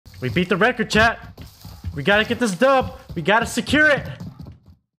We beat the record, chat. We gotta get this dub. We gotta secure it.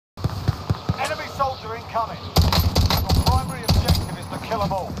 Enemy soldier incoming. Your primary objective is to kill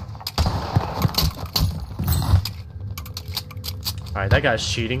them all. Alright, that guy's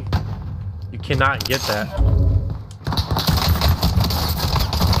cheating. You cannot get that.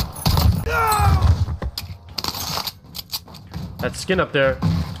 That skin up there.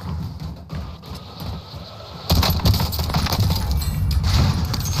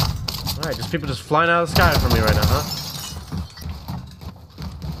 Alright, just people just flying out of the sky for me right now, huh?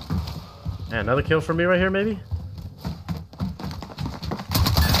 And another kill for me right here, maybe?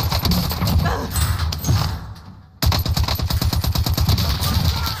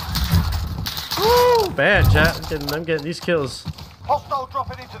 Woo! Bad, chat. I'm getting these kills. Hostile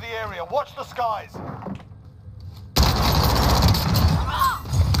dropping into the area. Watch the skies.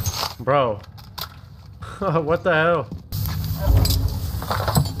 Bro. What the hell?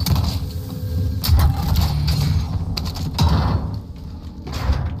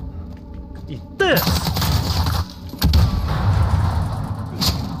 Eat this!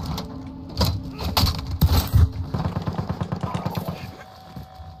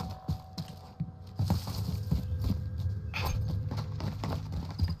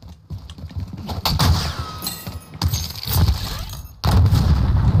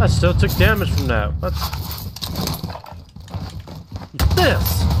 I still took damage from that. What? Eat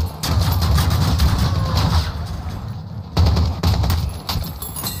this!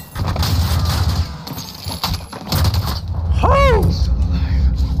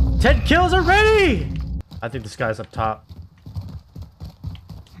 Oh! 10 kills already! I think this guy's up top.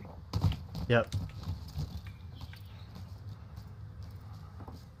 Yep.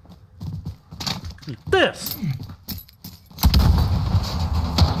 Eat this!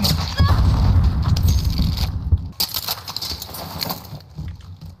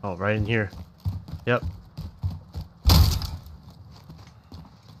 Oh, right in here. Yep.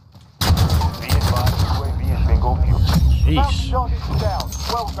 Sheesh.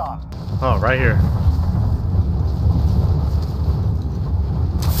 Well done. Oh, right here.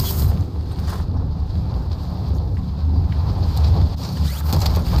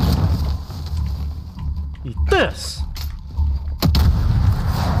 Eat this.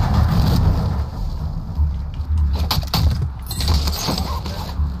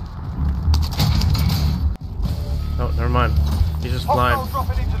 Oh, never mind. He's just flying. Hostile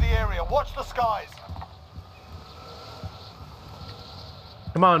dropping into the area. Watch the skies.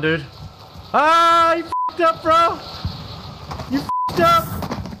 Come on, dude. Ah, you f***ed up, bro. You f***ed up.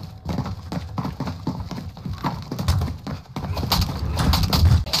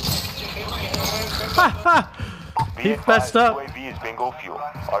 Ha ha. He messed up.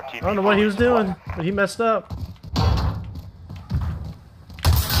 I don't know what he was doing, but he messed up.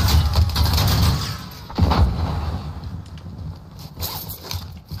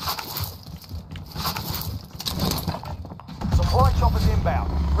 Supply choppers inbound.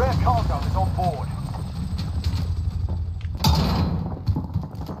 Rare cargo is on board.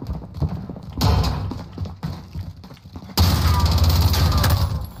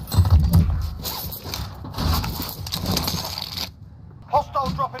 Hostile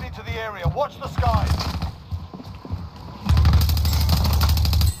dropping into the area. Watch the skies.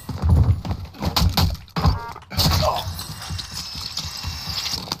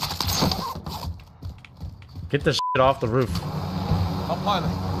 Get this shit off the roof. I'm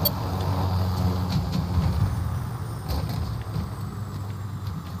piloting.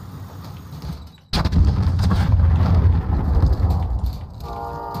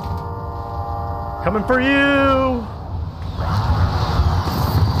 Coming for you!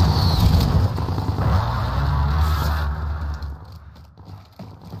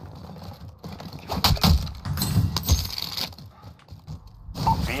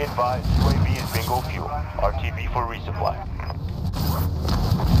 Be advised, UAV is bingo fuel. RTB for resupply.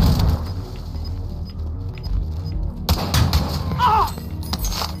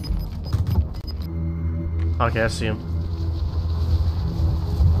 Okay, I see him.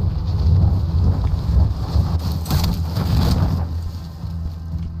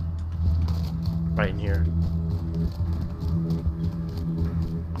 Right in here.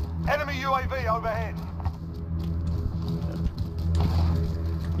 Enemy UAV overhead.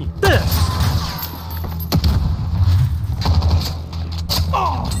 Eat this!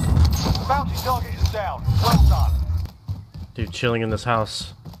 The bounty target is down. Well done. Dude, chilling in this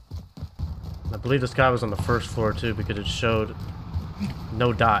house. I believe this guy was on the first floor too because it showed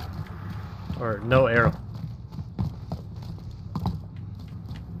no dot or no arrow.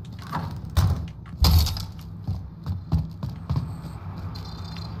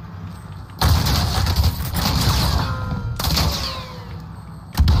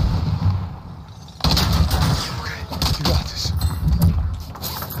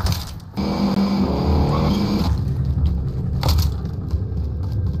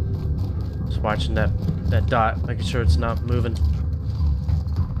 watching that dot, making sure it's not moving.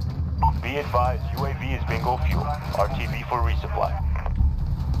 Be advised, UAV is bingo fuel. RTB for resupply.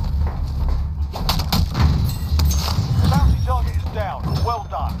 Bounty target is down. Well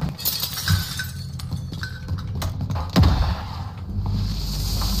done.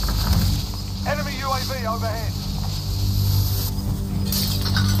 Enemy UAV overhead.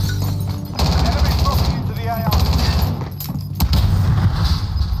 Enemy dropping into the AO.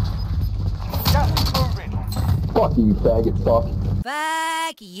 Gas is moving. Fuck you, faggot, fuck.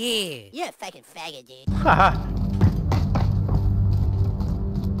 Fuck you. You're a fucking faggot, dude. Haha.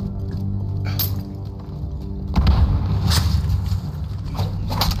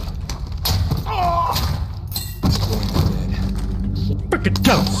 Frickin'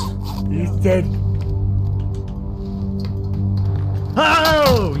 ghost! He's dead.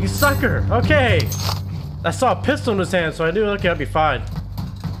 Oh, you sucker! Okay! I saw a pistol in his hand, so I knew, okay, I'd be fine.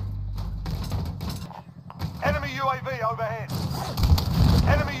 Enemy UAV overhead.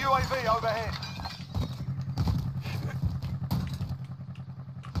 Enemy UAV overhead.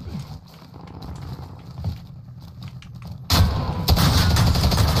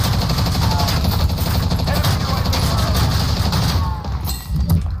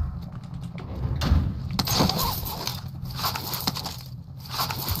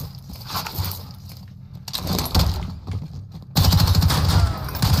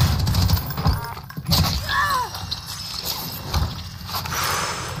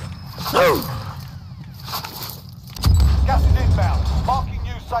 Gas is inbound. Marking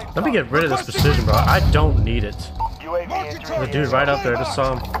new safe Let me zone. get rid of this precision, bro. I don't need it. UAV entering The dude right up there, I just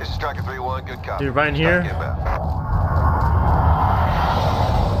saw him. This is Striker 3-1, good copy. Dude right in here. Back inbound.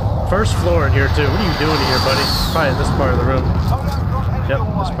 First floor in here, too. What are you doing in here, buddy? Probably in this part of the room. Yep,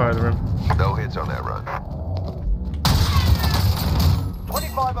 this part of the room. No hits on that run.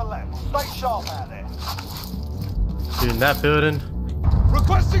 25 are left. Stay sharp out there. Dude in that building.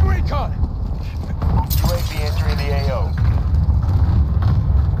 Requesting recon. UAV entering the AO.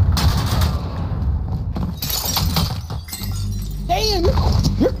 Damn!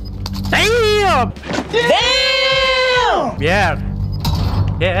 Damn! Damn! Yeah.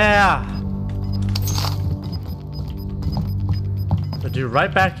 Yeah. The dude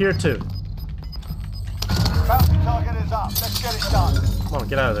right back here, too. Bounty target is up. Let's get it done. Come on,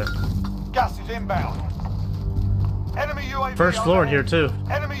 get out of there. Gas is inbound. Enemy UAV First floor in here, overhead.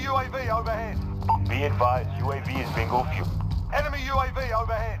 too. Enemy UAV overhead. Be advised, UAV is bingo fuel. Enemy UAV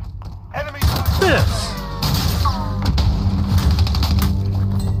overhead. Enemy UAV. This.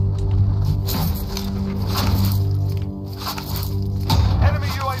 Enemy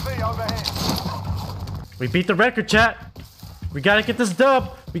UAV overhead. We beat the record, chat. We gotta get this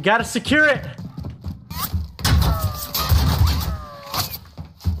dub. We gotta secure it.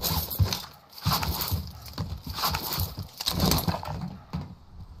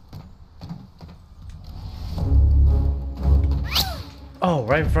 Oh,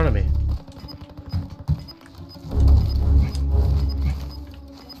 right in front of me.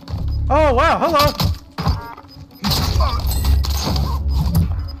 Oh, wow, hello.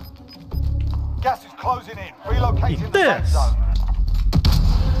 Gas is closing in. Relocating Eat the safe this. zone.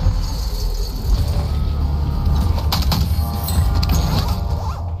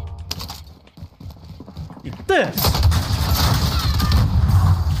 Eat this.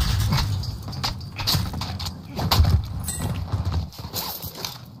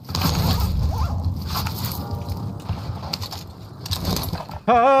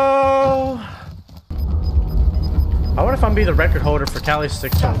 Oh! I wonder if I'm be the record holder for Cali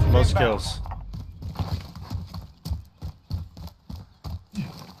 6 with most kills.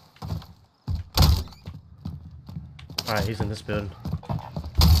 Alright, he's in this building.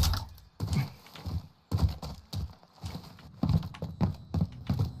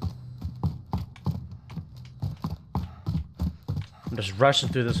 I'm just rushing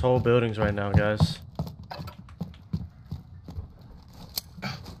through this whole buildings right now, guys.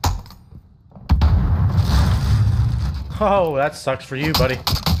 Oh, that sucks for you, buddy.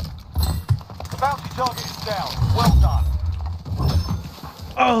 Bounty target is down. Well done.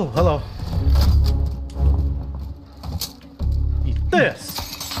 Oh, hello. Eat this.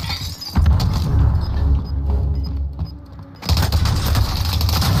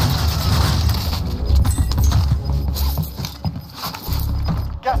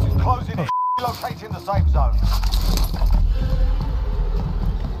 Gas is closing in. Relocating the safe zone.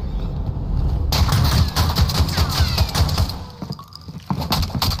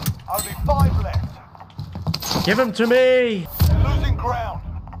 Only 5 left. Give him to me. They're losing ground.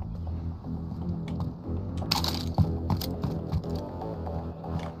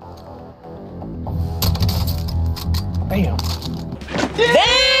 Damn.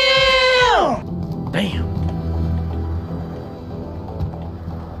 Damn! Damn.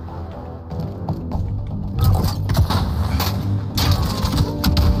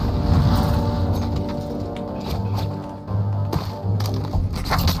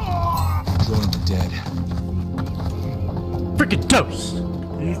 Going to dead. Freaking toast!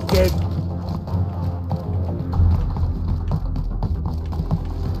 He's dead.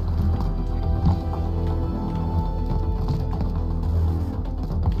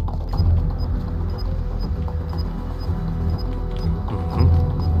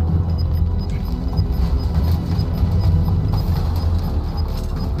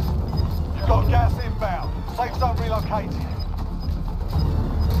 You've got gas inbound. Safe zone relocated.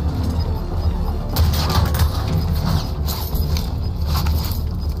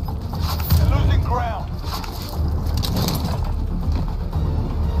 You're losing ground.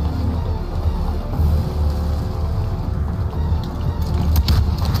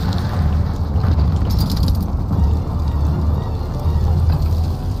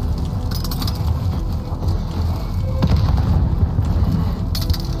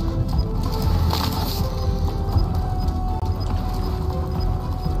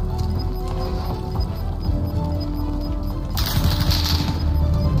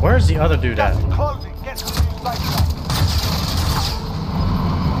 Where's the other dude at? Gas is closing. Get to the new safe zone.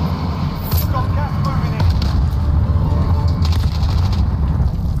 You've got gas moving in.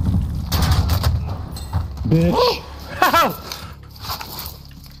 Bitch. Ow!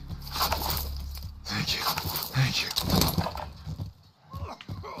 Thank you. Thank you.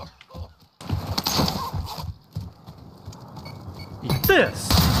 Eat this!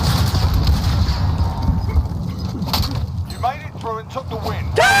 You made it through and took the win.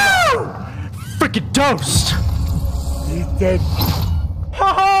 Freaking toast! He's dead.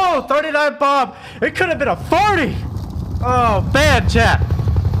 Oh, 39 bomb! It could have been a 40! Oh, bad chat.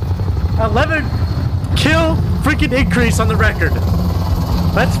 11 kill freaking increase on the record.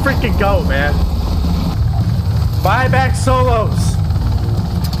 Let's freaking go, man. Buyback solos.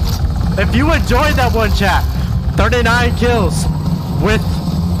 If you enjoyed that one, chat, 39 kills with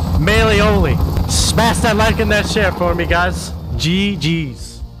melee only. Smash that like and that share for me, guys.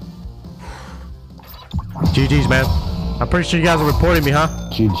 GG's. GG's, man. I'm pretty sure you guys are reporting me, huh?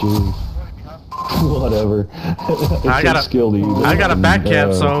 GG. Whatever. I got a skill to you. I got a back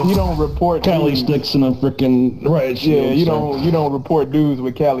cam, so You don't report Cali dudes. sticks and a freaking riot shield. Yeah, you don't report dudes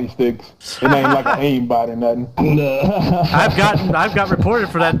with Cali sticks. It ain't like an aimbot or nothing. I've got reported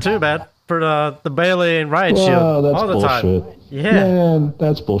for that too, man. For the melee and riot shield Oh, that's all the bullshit. time. Yeah, Man,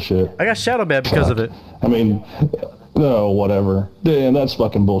 that's bullshit. I got shadow banned because of it. I mean, no, whatever. Damn, that's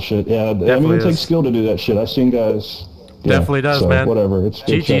fucking bullshit. Yeah, I mean, Definitely it takes is. skill to do that shit. I've seen guys. Yeah, Definitely does, so, man. Whatever. It's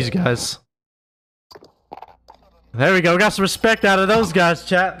GG's, guys. There we go. We got some respect out of those guys,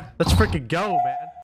 chat. Let's freaking go, man.